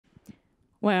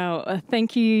Wow,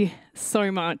 thank you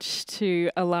so much to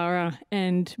Allara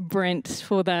and Brent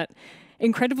for that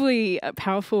incredibly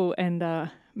powerful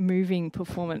and moving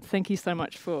performance. Thank you so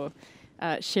much for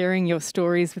sharing your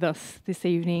stories with us this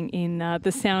evening in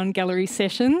the Sound Gallery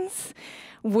sessions.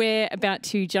 We're about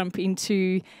to jump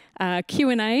into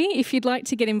Q&A. If you'd like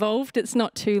to get involved, it's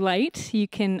not too late. You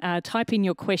can type in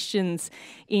your questions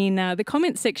in the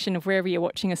comments section of wherever you're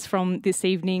watching us from this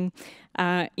evening,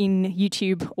 in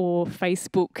YouTube or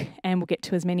Facebook, and we'll get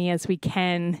to as many as we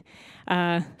can.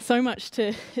 So much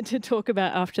to talk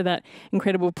about after that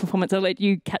incredible performance. I'll let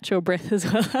you catch your breath as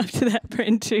well after that,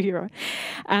 Brent, too. You're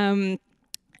right.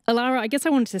 Allara, I guess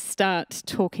I wanted to start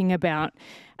talking about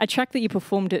a track that you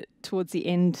performed towards the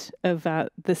end of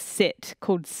the set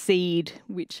called Seed,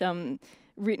 which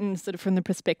written sort of from the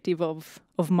perspective of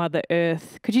Mother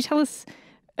Earth. Could you tell us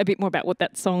a bit more about what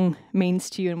that song means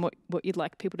to you and what you'd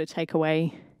like people to take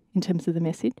away in terms of the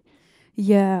message?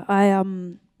 Yeah,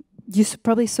 you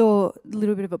probably saw a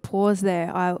little bit of a pause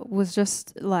there. I was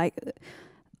just like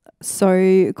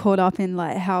so caught up in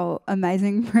like how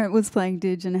amazing Brent was playing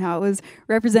Dig and how it was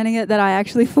representing it that I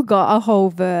actually forgot a whole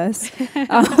verse.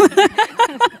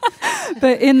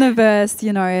 But in the verse,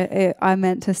 I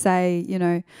meant to say,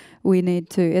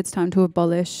 it's time to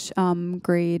abolish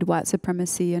greed, white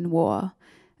supremacy and war.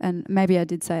 And maybe I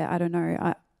did say it, I don't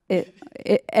know.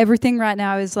 Everything right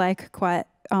now is like quite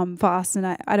fast and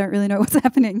I don't really know what's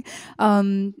happening.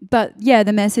 But yeah,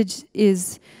 the message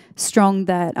is strong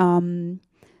that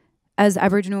as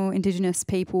Aboriginal, Indigenous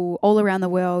people all around the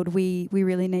world, we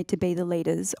really need to be the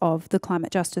leaders of the climate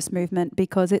justice movement,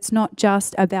 because it's not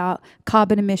just about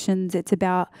carbon emissions, it's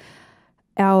about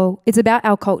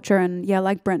our culture. And yeah,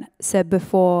 like Brent said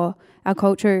before, our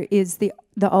culture is the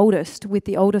oldest, with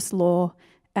the oldest law,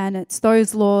 and it's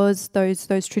those laws, those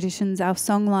traditions, our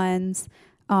songlines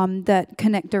that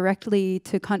connect directly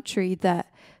to country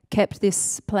that kept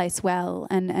this place well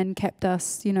and kept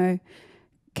us,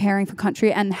 caring for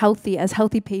country and as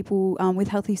healthy people with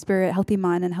healthy spirit, healthy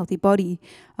mind and healthy body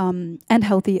and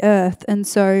healthy earth. And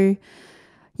so,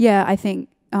 yeah, I think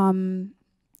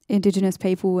Indigenous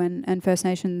people and First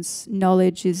Nations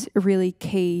knowledge is really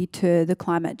key to the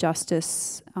climate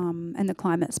justice and the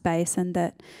climate space, and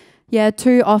that, yeah,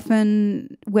 too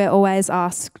often we're always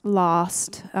asked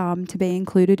last to be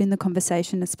included in the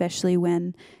conversation, especially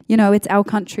when, it's our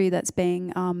country that's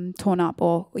being torn up,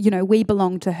 or, we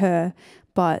belong to her.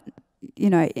 But,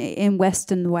 in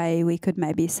Western way, we could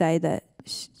maybe say that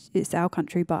it's our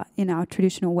country, but in our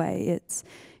traditional way, it's,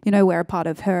 we're a part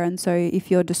of her. And so if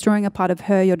you're destroying a part of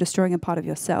her, you're destroying a part of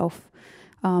yourself.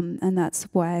 And that's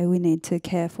why we need to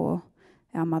care for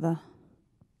our mother.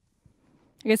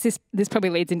 I guess this probably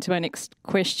leads into our next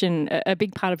question. A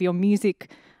big part of your music,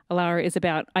 Allara, is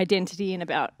about identity and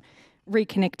about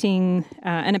reconnecting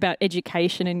and about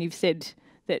education. And you've said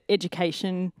that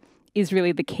education is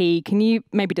really the key. Can you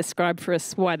maybe describe for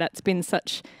us why that's been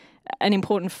such an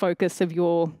important focus of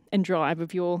and drive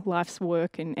of your life's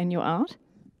work and your art?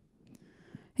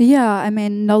 Yeah, I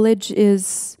mean, knowledge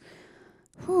is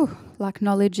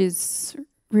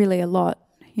really a lot.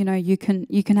 You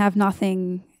can have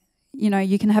nothing.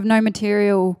 You can have no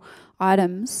material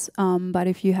items, but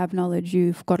if you have knowledge,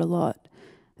 you've got a lot.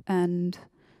 And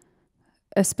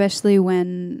especially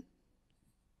when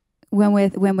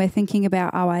we're thinking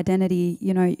about our identity,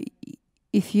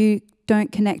 if you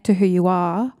don't connect to who you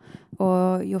are,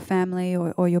 or your family,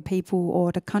 or your people,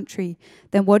 or the country,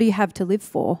 then what do you have to live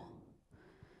for?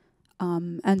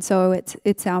 And so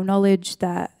it's our knowledge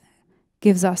that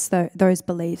gives us those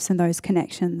beliefs and those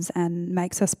connections, and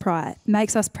makes us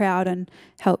proud, and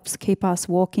helps keep us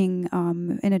walking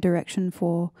in a direction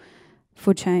for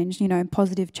change,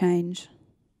 positive change.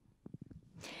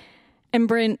 And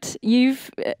Brent, you've,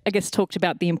 I guess, talked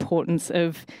about the importance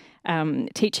of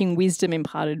teaching wisdom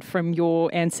imparted from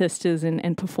your ancestors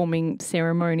and performing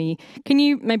ceremony. Can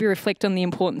you maybe reflect on the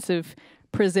importance of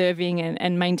preserving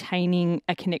and maintaining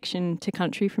a connection to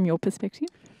country from your perspective?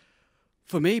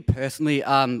 For me personally,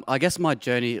 I guess my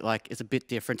journey is a bit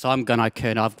different. So I'm Gunai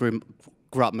Kurnai. I've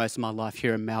grew up most of my life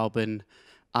here in Melbourne.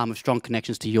 With strong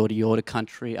connections to Yorta Yorta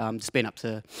country. Just been up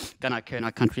to Gunai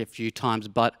Kurnai country a few times,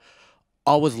 but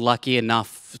I was lucky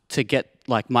enough to get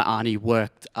my auntie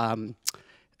worked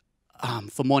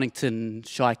for Mornington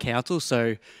Shire Council,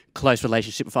 so close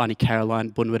relationship with Auntie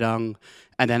Caroline Bunwadang,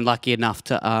 and then lucky enough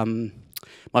to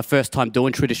my first time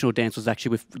doing traditional dance was actually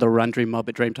with the Wurundjeri mob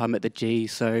at Dreamtime at the G.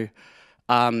 So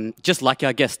just lucky,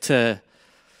 I guess, to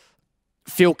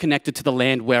feel connected to the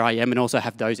land where I am and also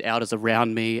have those elders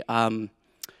around me.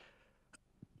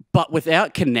 But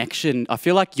without connection, I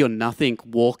feel like you're nothing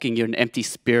walking, you're an empty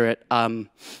spirit.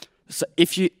 So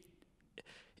if you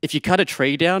cut a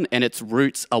tree down and its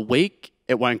roots are weak,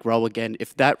 it won't grow again.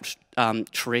 If that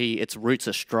tree, its roots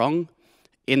are strong,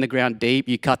 in the ground deep,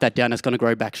 you cut that down, it's going to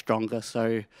grow back stronger.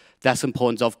 So that's the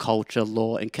importance of culture,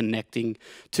 law, and connecting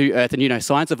to earth. And, you know,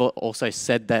 science have also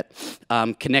said that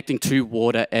connecting to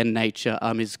water and nature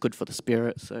is good for the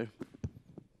spirit. So.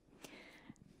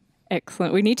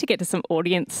 Excellent. We need to get to some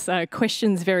audience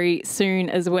questions very soon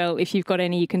as well. If you've got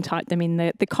any, you can type them in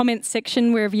the comments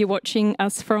section wherever you're watching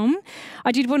us from.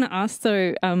 I did want to ask,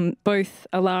 though, both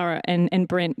Allara and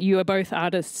Brent, you are both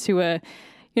artists who are,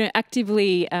 you know,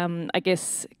 actively, I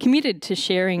guess, committed to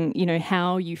sharing, you know,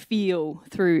 how you feel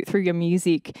through your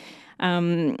music.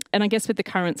 And I guess with the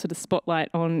current sort of spotlight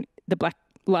on the Black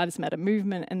Lives Matter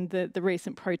movement and the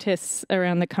recent protests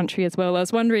around the country as well, I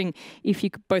was wondering if you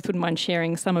both wouldn't mind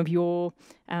sharing some of your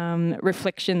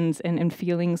reflections and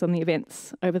feelings on the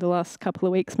events over the last couple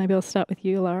of weeks. Maybe I'll start with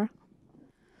you, Allara.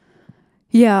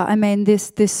 Yeah, I mean,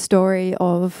 this story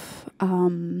of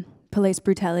police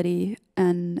brutality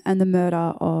and the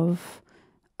murder of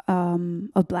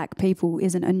black people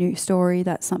isn't a new story.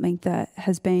 That's something that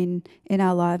has been in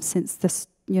our lives since this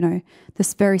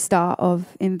very start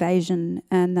of invasion,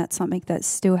 and that's something that's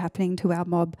still happening to our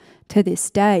mob to this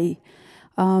day.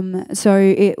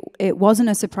 So it wasn't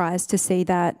a surprise to see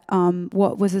that.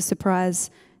 What was a surprise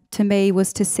to me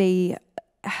was to see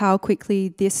how quickly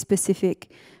this specific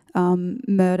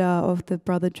murder of the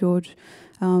brother George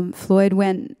Floyd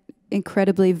went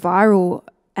incredibly viral.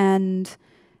 And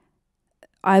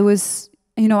I was,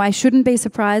 you know, I shouldn't be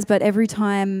surprised, but every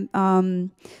time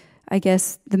I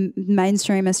guess the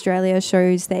mainstream Australia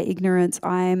shows their ignorance,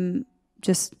 I'm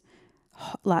just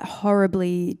like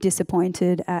horribly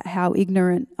disappointed at how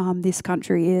ignorant this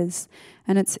country is,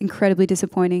 and it's incredibly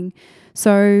disappointing.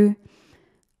 So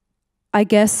I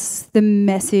guess the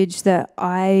message that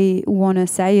I want to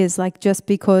say is, like, just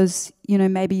because, you know,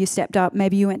 maybe you stepped up,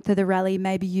 maybe you went to the rally,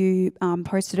 maybe you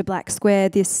posted a black square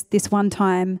this one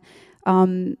time,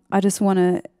 I just want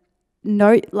to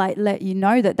let you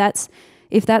know that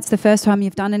if that's the first time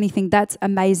you've done anything, that's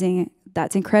amazing,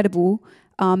 that's incredible,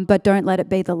 but don't let it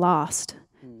be the last,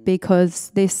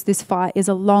 because this fight is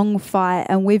a long fight,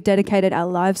 and we've dedicated our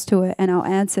lives to it, and our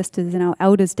ancestors and our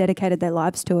elders dedicated their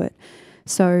lives to it.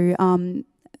 So,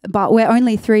 but we're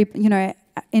only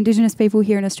Indigenous people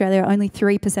here in Australia are only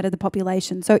 3% of the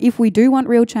population. So if we do want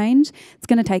real change, it's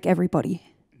going to take everybody.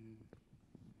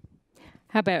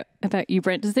 How about you,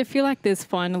 Brent? Does it feel like there's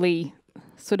finally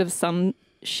sort of some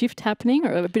shift happening,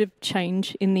 or a bit of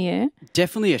change in the air?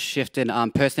 Definitely a shift, and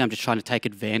personally I'm just trying to take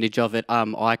advantage of it.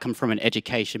 I come from an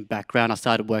education background. I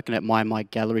started working at My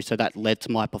Gallery, so that led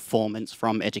to my performance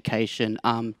from education.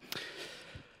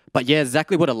 But yeah,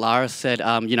 exactly what Allara said.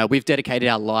 You know, we've dedicated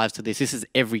our lives to this. This is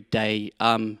every day.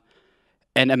 And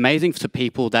amazing to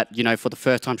people that, you know, for the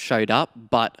first time showed up,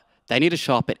 but they need to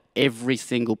show up at every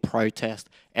single protest.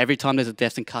 Every time there's a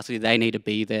death in custody, they need to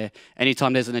be there.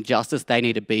 Anytime there's an injustice, they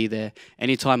need to be there.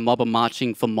 Anytime mob are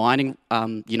marching for mining,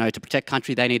 you know, to protect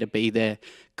country, they need to be there.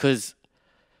 Because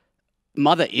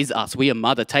mother is us. We are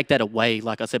mother. Take that away.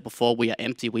 Like I said before, we are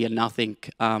empty. We are nothing.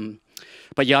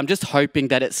 But yeah, I'm just hoping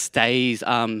that it stays,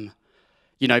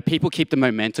 you know, people keep the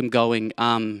momentum going.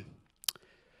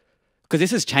 Because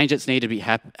this is change that's needed to be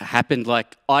happened.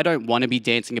 Like, I don't want to be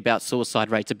dancing about suicide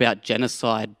rates, about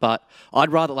genocide, but I'd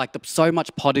rather, like, so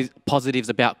much positives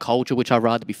about culture, which I'd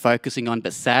rather be focusing on.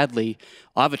 But sadly,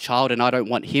 I have a child and I don't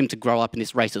want him to grow up in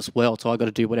this racist world, so I've got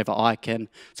to do whatever I can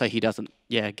so he doesn't,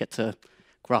 get to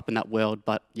grow up in that world.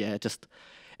 But yeah, just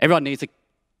everyone needs to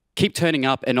keep turning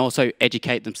up and also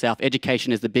educate themselves.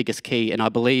 Education is the biggest key, and I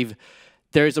believe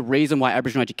there is a reason why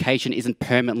Aboriginal education isn't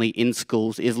permanently in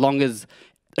schools. As long as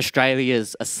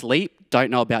Australia's asleep, don't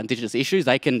know about Indigenous issues,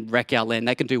 they can wreck our land,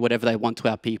 they can do whatever they want to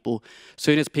our people.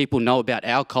 Soon as people know about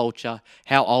our culture,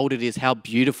 how old it is, how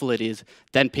beautiful it is,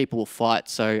 then people will fight.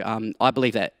 So I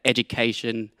believe that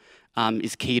education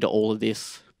is key to all of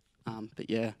this. But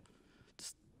yeah,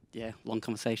 long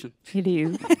conversation. It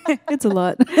is. It's a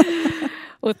lot.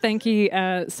 Well, thank you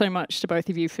so much to both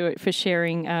of you for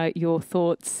sharing your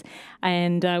thoughts.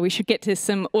 And we should get to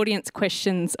some audience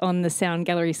questions on the Sound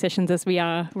Gallery sessions as we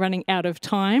are running out of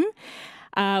time.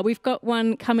 We've got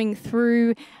one coming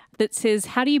through that says,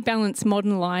 how do you balance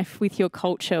modern life with your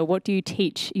culture? What do you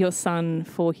teach your son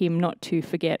for him not to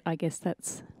forget? I guess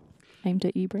that's aimed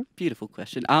at you, Brent. Beautiful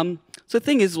question. So the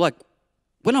thing is, like,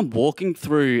 when I'm walking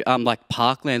through like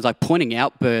parklands, like pointing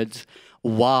out birds,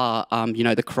 Wah, you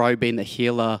know, the crow being the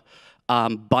healer,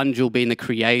 Bunjil being the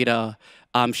creator,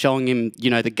 showing him, you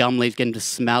know, the gum leaves, getting to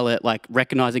smell it, like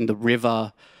recognising the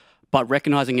river, but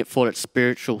recognising it for its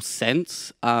spiritual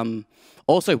sense.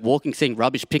 Also, walking, seeing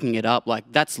rubbish, picking it up, like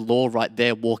that's law right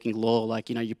there, walking law. Like,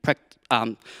 you know,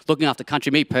 looking after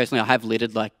country. Me personally, I have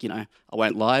littered, like, you know, I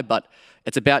won't lie, but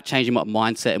it's about changing my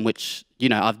mindset in which, you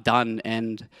know, I've done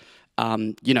and,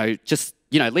 you know, just,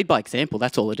 you know, lead by example.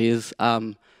 That's all it is.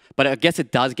 But I guess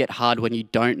it does get hard when you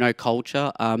don't know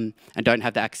culture and don't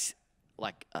have the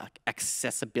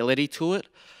accessibility to it.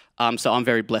 So I'm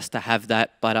very blessed to have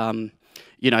that. But,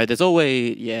 you know, there's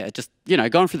always, yeah, just, you know,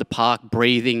 going through the park,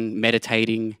 breathing,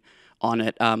 meditating on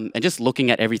it, and just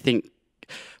looking at everything.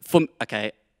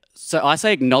 Okay, so I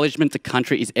say acknowledgement to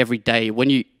country is every day. When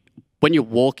you're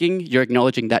walking, you're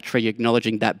acknowledging that tree, you're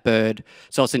acknowledging that bird.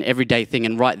 So it's an everyday thing,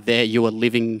 and right there you are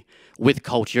living with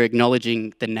culture. You're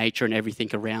acknowledging the nature and everything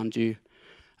around you.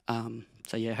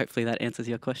 So yeah, hopefully that answers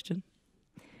your question.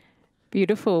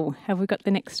 Beautiful. Have we got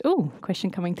the next question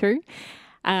coming through?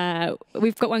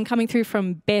 We've got one coming through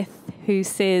from Beth, who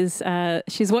says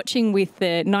she's watching with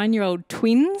the 9-year-old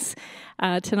twins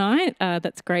tonight.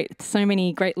 That's great. So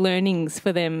many great learnings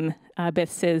for them.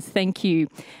 Beth says, thank you.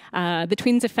 The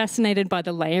twins are fascinated by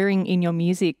the layering in your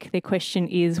music. Their question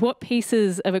is, what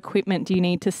pieces of equipment do you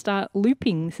need to start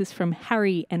looping? This is from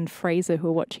Harry and Fraser, who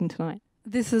are watching tonight.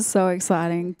 This is so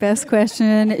exciting. Best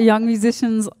question. Young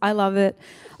musicians, I love it.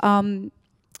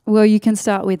 Well, you can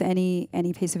start with any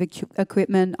piece of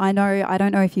equipment. I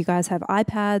don't know if you guys have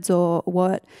iPads or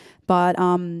what, but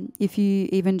if you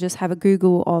even just have a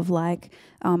Google of like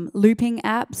looping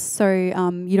apps, so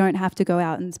you don't have to go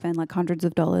out and spend like hundreds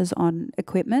of dollars on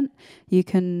equipment. You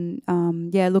can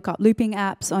look up looping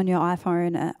apps on your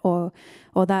iPhone or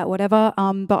that, whatever.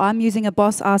 But I'm using a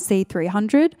Boss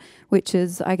RC300, which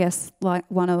is, I guess, like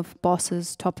one of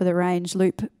Boss's top of the range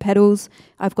loop pedals.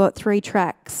 I've got 3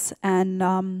 tracks,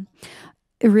 and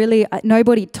really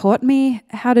nobody taught me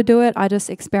how to do it. I just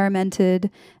experimented,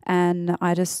 and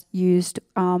I just used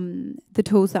the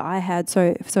tools that I had.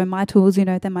 So my tools, you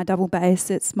know, they're my double bass.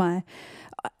 I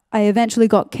eventually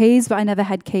got keys, but I never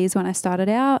had keys when I started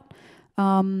out.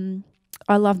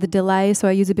 I love the delay, so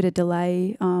I use a bit of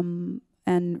delay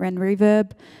and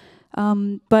reverb.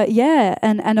 But yeah,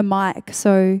 and a mic.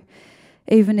 So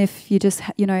even if you just,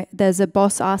 you know, there's a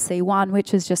Boss RC1,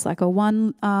 which is just like a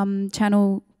one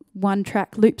channel,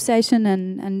 1-track loop station,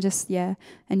 and just, yeah,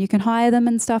 and you can hire them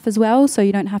and stuff as well, so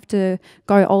you don't have to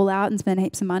go all out and spend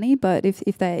heaps of money. But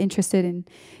if they're interested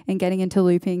in getting into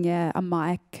looping, yeah, a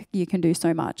mic, you can do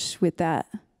so much with that.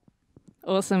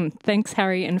 Awesome. Thanks,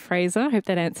 Harry and Fraser. Hope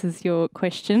that answers your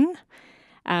question.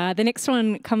 The next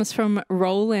one comes from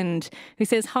Roland, who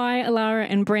says, hi, Allara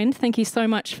and Brent. Thank you so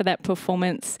much for that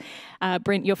performance.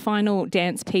 Brent, your final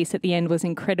dance piece at the end was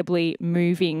incredibly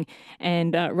moving.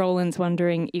 And Roland's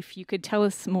wondering if you could tell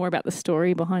us more about the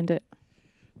story behind it.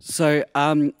 So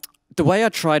the way I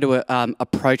try to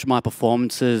approach my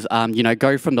performances, you know,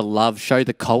 go from the love, show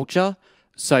the culture,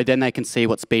 so then they can see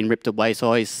what's been ripped away. So I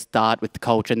always start with the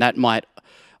culture, and that might...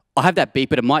 I have that beat,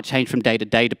 but it might change from day to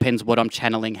day. Depends what I'm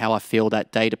channeling, how I feel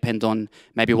that day. Depends on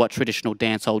maybe what traditional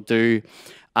dance I'll do.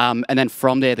 And then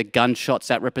from there, the gunshots,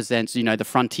 that represents, you know, the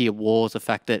frontier wars, the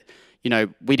fact that, you know,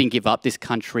 we didn't give up this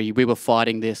country. We were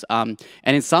fighting this. And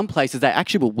in some places, they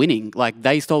actually were winning. Like,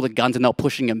 they stole the guns and they were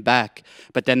pushing them back.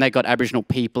 But then they got Aboriginal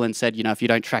people and said, you know, if you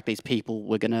don't track these people,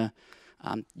 we're going to...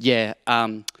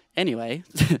 anyway.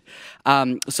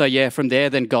 So, yeah, from there,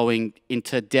 then going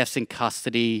into deaths in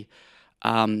custody...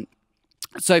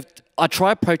 So I try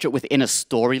to approach it within a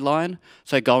storyline.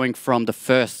 So going from the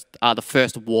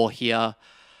first war here,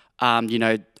 you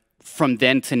know, from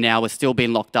then to now, we're still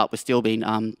being locked up, we're still being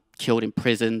killed in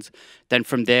prisons. Then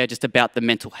from there, just about the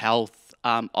mental health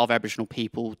of Aboriginal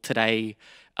people today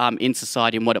in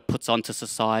society and what it puts onto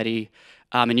society.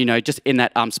 And, you know, just in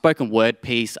that spoken word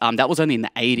piece, that was only in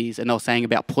the 80s, and they were saying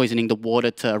about poisoning the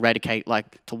water to eradicate,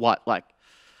 like, to what, like...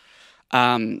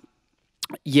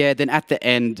 yeah, then at the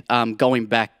end, going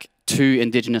back to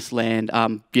Indigenous land,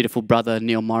 beautiful brother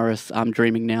Neil Morris,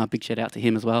 dreaming now, big shout out to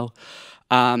him as well.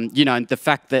 You know, and the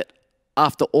fact that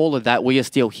after all of that, we are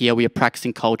still here, we are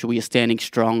practicing culture, we are standing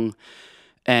strong,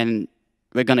 and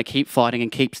we're going to keep fighting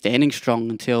and keep standing strong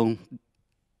until...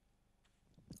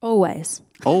 Always.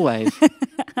 Always.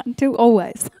 Until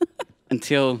always.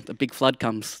 Until the big flood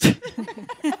comes.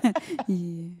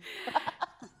 Yeah.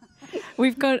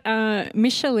 We've got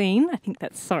Micheline, I think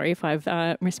that's, sorry if I've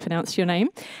mispronounced your name,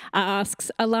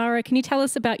 asks, Allara, can you tell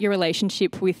us about your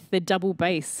relationship with the double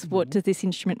bass? What does this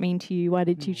instrument mean to you? Why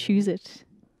did you choose it?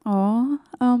 Oh,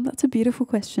 that's a beautiful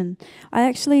question. I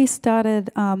actually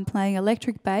started playing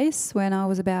electric bass when I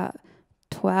was about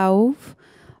 12.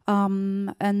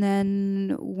 And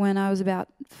then when I was about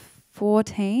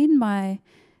 14, my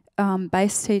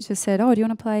bass teacher said, "Oh, do you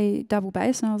want to play double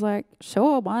bass?" And I was like,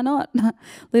 "Sure, why not?"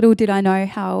 Little did I know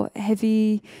how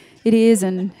heavy it is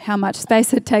and how much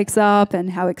space it takes up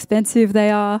and how expensive they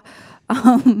are.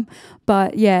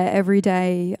 But yeah, every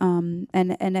day and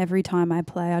every time I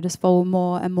play, I just fall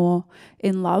more and more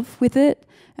in love with it,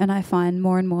 and I find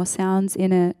more and more sounds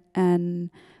in it. And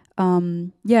I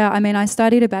mean, I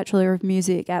studied a Bachelor of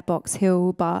Music at Box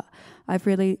Hill, but I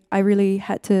really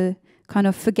had to kind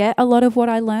of forget a lot of what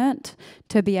I learnt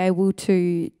to be able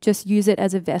to just use it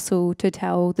as a vessel to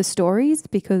tell the stories,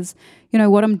 because, you know,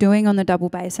 what I'm doing on the double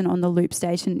bass and on the loop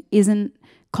station isn't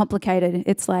complicated.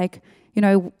 It's like, you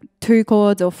know, 2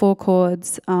 chords or 4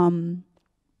 chords. And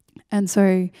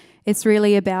so it's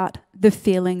really about the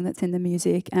feeling that's in the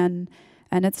music, and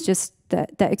it's just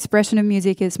that expression of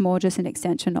music is more just an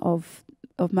extension of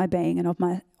my being and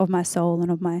of my soul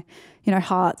and of my, you know,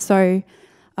 heart. So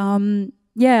I'm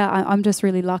just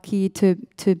really lucky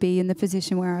to be in the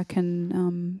position where I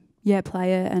can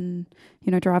play it and,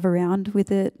 you know, drive around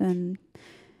with it and,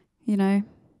 you know,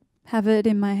 have it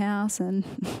in my house and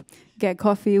get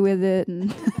coffee with it.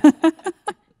 And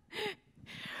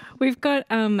We've got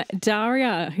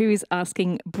Daria who is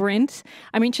asking, Brent,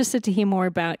 I'm interested to hear more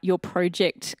about your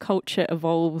project Culture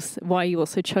Evolves, why you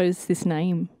also chose this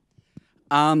name.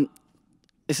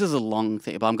 This is a long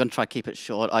thing, but I'm going to try to keep it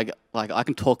short. I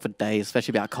can talk for days,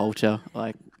 especially about culture,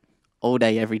 like all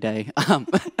day, every day.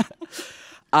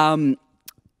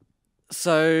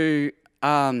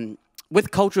 With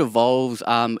Culture Evolves,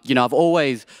 you know, I've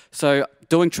always,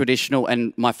 doing traditional,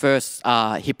 and my first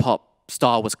hip-hop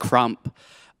style was crump,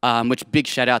 which big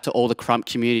shout out to all the crump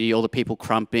community, all the people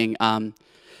crumping.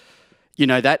 You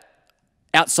know, that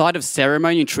outside of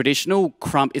ceremony and traditional,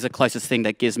 crump is the closest thing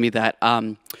that gives me that.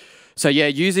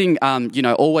 Using, you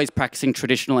know, always practicing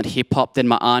traditional and hip-hop, then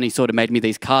my auntie sort of made me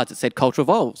these cards that said Culture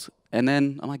Evolves. And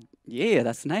then I'm like, yeah,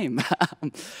 that's the name.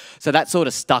 So that sort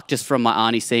of stuck just from my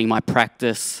auntie seeing my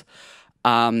practice.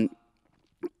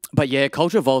 But yeah,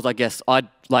 Culture Evolves, I guess,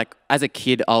 as a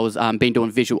kid, I was been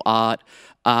doing visual art,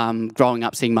 growing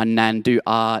up seeing my nan do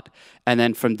art, and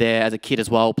then from there, as a kid as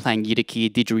well, playing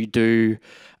yidaki, didgeridoo.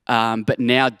 But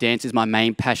now dance is my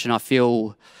main passion. I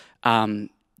feel,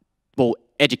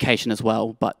 education as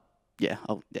well, but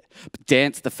But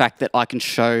dance, the fact that I can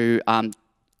show,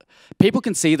 people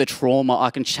can see the trauma,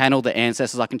 I can channel the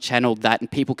ancestors, I can channel that, and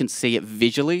people can see it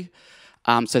visually.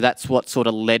 So that's what sort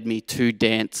of led me to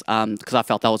dance, because I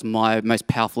felt that was my most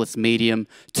powerfulest medium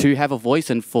to have a voice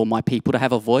and for my people to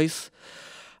have a voice.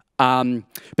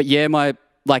 But yeah,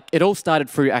 it all started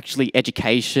through actually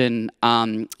education.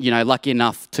 You know, lucky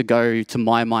enough to go to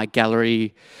my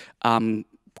gallery, Colin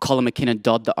McKinnon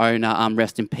Dodd, the owner,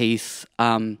 rest in peace.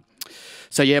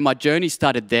 My journey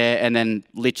started there, and then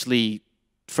literally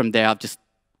from there, I've just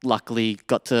luckily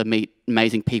got to meet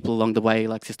amazing people along the way,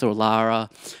 like Sister Allara,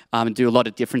 and do a lot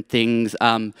of different things.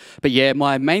 But yeah,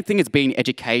 my main thing has been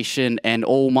education, and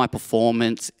all my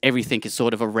performance, everything is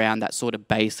sort of around that sort of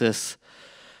basis.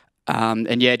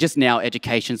 Just now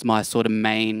education's my sort of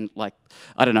main,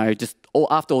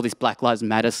 after all this Black Lives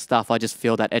Matter stuff, I just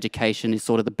feel that education is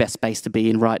sort of the best space to be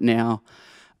in right now.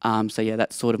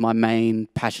 That's sort of my main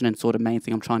passion and sort of main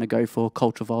thing I'm trying to go for,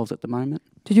 Culture Evolves at the moment.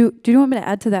 Do you want me to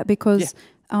add to that? Because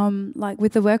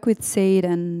with the work with Seed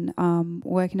and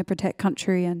working to protect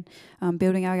country and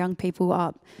building our young people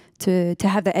up to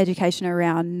have the education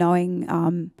around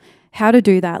knowing how to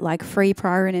do that, like free,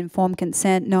 prior and informed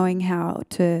consent, knowing how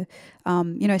to,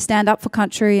 stand up for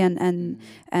country and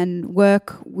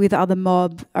work with other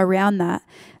mob around that.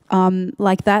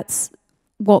 That's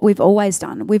what we've always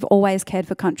done. We've always cared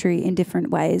for country in different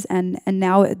ways, and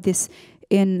now in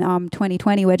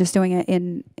 2020, we're just doing it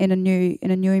in a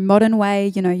new modern way.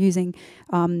 You know, using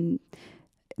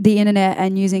the internet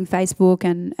and using Facebook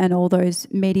and all those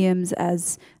mediums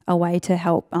as a way to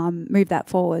help move that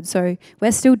forward. So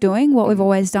we're still doing what we've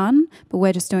always done, but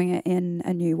we're just doing it in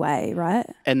a new way, right?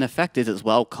 And the fact is as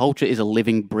well, culture is a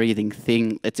living, breathing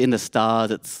thing. It's in the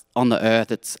stars, it's on the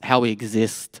earth, it's how we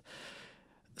exist.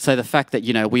 So the fact that,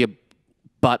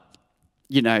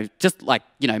 just like,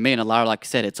 me and Allara, like I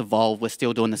said, it's evolved. We're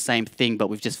still doing the same thing, but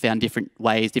we've just found different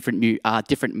ways, different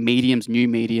mediums, new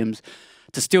mediums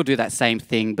to still do that same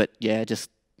thing. But yeah,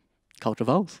 just culture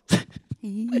evolves.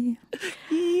 Yeah.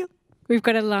 We've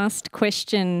got a last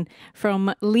question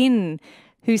from Lynn,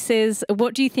 who says,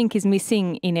 what do you think is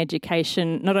missing in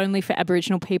education, not only for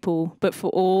Aboriginal people, but for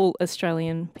all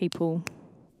Australian people?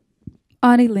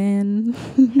 Auntie Lynn.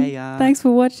 Hey, Aunt. Thanks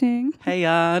for watching. Hey,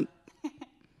 Aunt.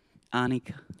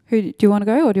 Annika. Do you want to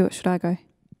go or should I go?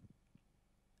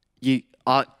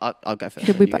 I'll go first.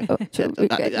 Should we both?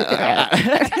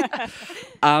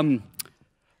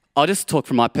 I'll just talk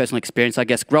from my personal experience. I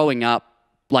guess growing up,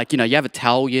 like, you have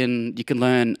Italian, you can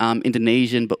learn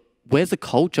Indonesian, but where's the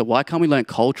culture? Why can't we learn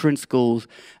culture in schools?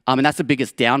 And that's the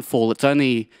biggest downfall. It's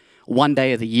only 1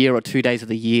 day of the year or 2 days of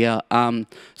the year.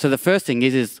 So the first thing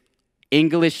is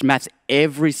English, maths,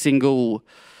 every single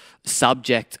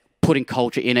subject, putting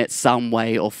culture in it some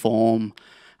way or form.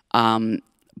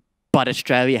 But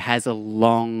Australia has a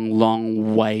long,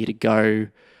 long way to go.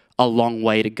 A long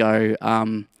way to go.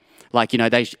 Like,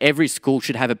 every school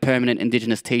should have a permanent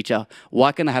Indigenous teacher.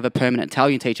 Why can they have a permanent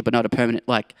Italian teacher but not a permanent,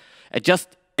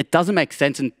 it doesn't make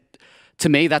sense. And to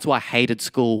me, that's why I hated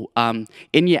school.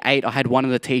 In year 8, I had one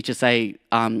of the teachers say,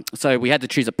 so we had to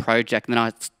choose a project, and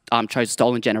then I chose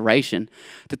Stolen Generation.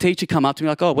 The teacher come up to me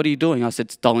like, oh, what are you doing? I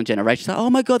said, Stolen Generation. She said, oh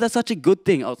my God, that's such a good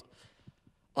thing. I was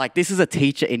like, this is a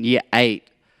teacher in year 8.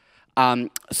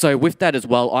 So with that as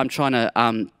well, I'm trying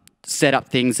to set up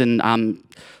things and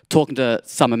talking to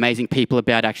some amazing people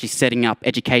about actually setting up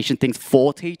education things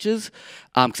for teachers.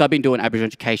 Because I've been doing Aboriginal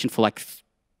education for like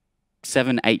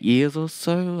 7-8 years or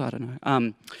so. I don't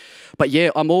know. But yeah,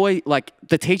 I'm always like,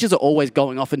 the teachers are always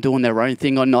going off and doing their own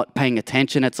thing or not paying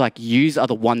attention. It's like, yous are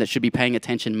the one that should be paying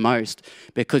attention most,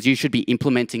 because you should be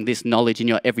implementing this knowledge in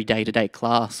your every day-to-day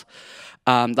class.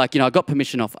 I got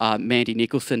permission off Mandy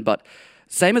Nicholson, but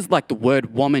same as like the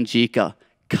word Womanjika,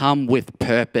 come with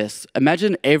purpose.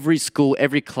 Imagine every school,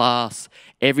 every class,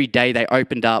 every day they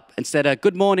opened up, instead of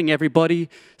good morning everybody,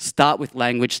 start with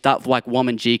language, start with like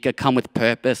Womanjika, come with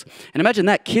purpose. And imagine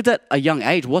that, kids at a young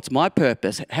age, what's my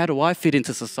purpose? How do I fit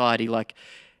into society? Like,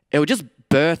 it would just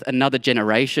birth another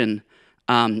generation,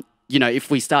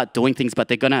 if we start doing things, but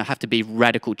they're going to have to be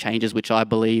radical changes, which I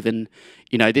believe in.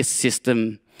 This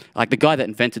system, like the guy that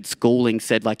invented schooling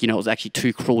said, like, it was actually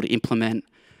too cruel to implement.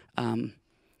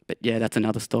 But yeah, that's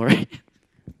another story.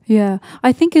 Yeah,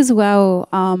 I think as well,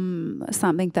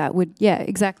 something that would,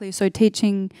 exactly. So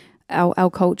teaching our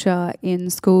culture in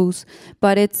schools,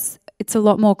 but it's a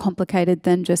lot more complicated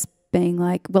than just being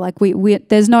like, we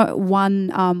there's no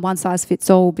one size fits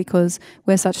all, because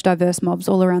we're such diverse mobs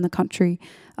all around the country.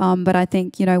 But I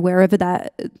think, wherever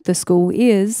the school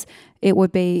is, it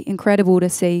would be incredible to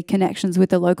see connections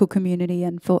with the local community,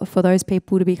 and for those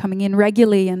people to be coming in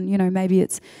regularly, and maybe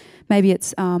it's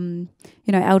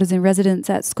elders in residence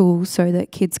at schools, so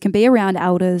that kids can be around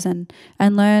elders and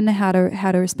learn how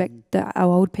to respect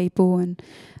our old people, and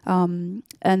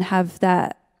have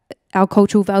that our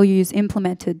cultural values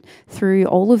implemented through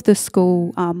all of the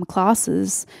school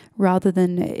classes, rather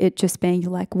than it just being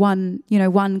like one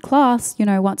class,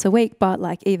 once a week, but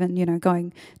like even,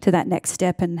 going to that next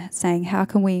step and saying, how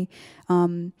can we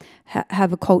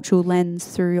have a cultural lens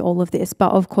through all of this?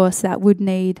 But of course we would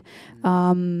need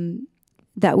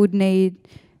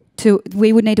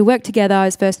to work together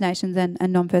as First Nations and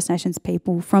non-First Nations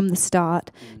people from the start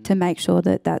to make sure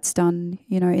that that's done,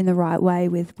 in the right way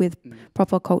with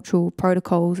proper cultural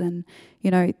protocols. And,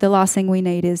 the last thing we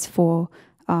need is for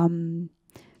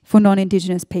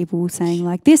non-Indigenous people saying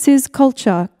like, this is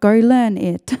culture, go learn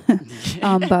it.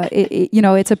 But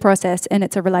it's a process, and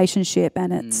it's a relationship,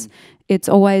 and it's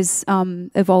always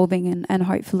evolving, and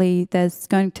hopefully there's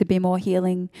going to be more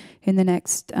healing in the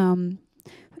next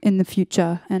in the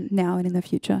future, and now and in the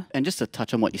future. And just to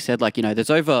touch on what you said, like, there's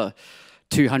over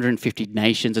 250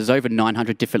 nations, there's over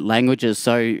 900 different languages,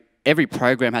 so every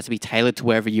program has to be tailored to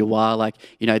wherever you are. Like,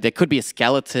 there could be a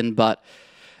skeleton, but,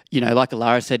 like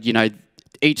Allara said,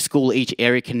 each school, each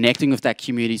area connecting with that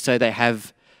community, so they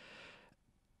have,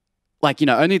 like,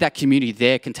 only that community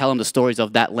there can tell them the stories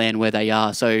of that land where they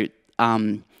are. So,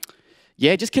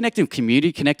 just connecting with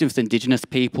community, connecting with Indigenous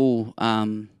people,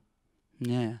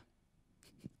 yeah.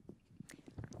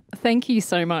 Thank you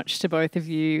so much to both of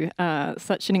you.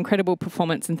 Such an incredible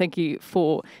performance, and thank you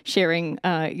for sharing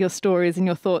your stories and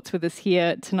your thoughts with us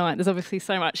here tonight. There's obviously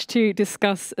so much to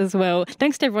discuss as well.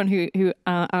 Thanks to everyone who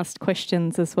asked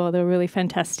questions as well. They were really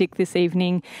fantastic this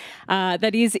evening.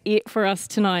 That is it for us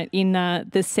tonight in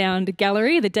the Sound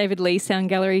Gallery, the David Lee Sound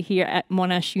Gallery here at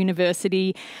Monash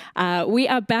University. We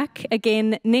are back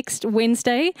again next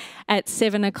Wednesday at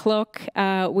 7 o'clock.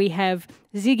 We have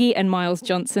Ziggy and Miles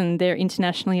Johnson, they're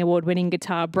internationally award-winning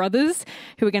guitar brothers,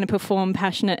 who are going to perform a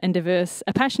passionate and diverse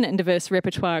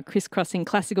repertoire crisscrossing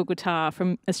classical guitar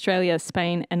from Australia,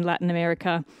 Spain and Latin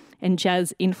America. and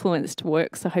jazz influenced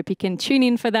work. So I hope you can tune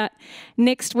in for that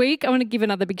next week. I want to give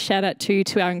another big shout out to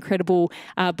our incredible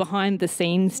behind the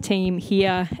scenes team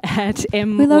here at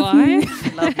M We love you.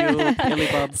 We love you, Kelly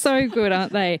Bubs. So good,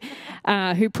 aren't they?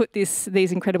 Who put these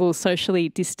incredible socially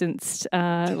distanced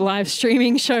live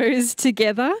streaming shows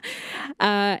together.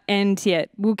 And yeah,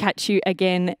 we'll catch you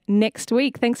again next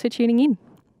week. Thanks for tuning in.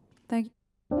 Thank you.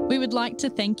 We would like to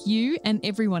thank you and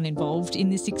everyone involved in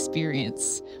this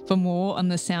experience. For more on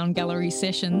the Sound Gallery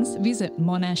sessions, visit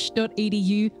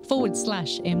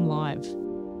monash.edu/mlive.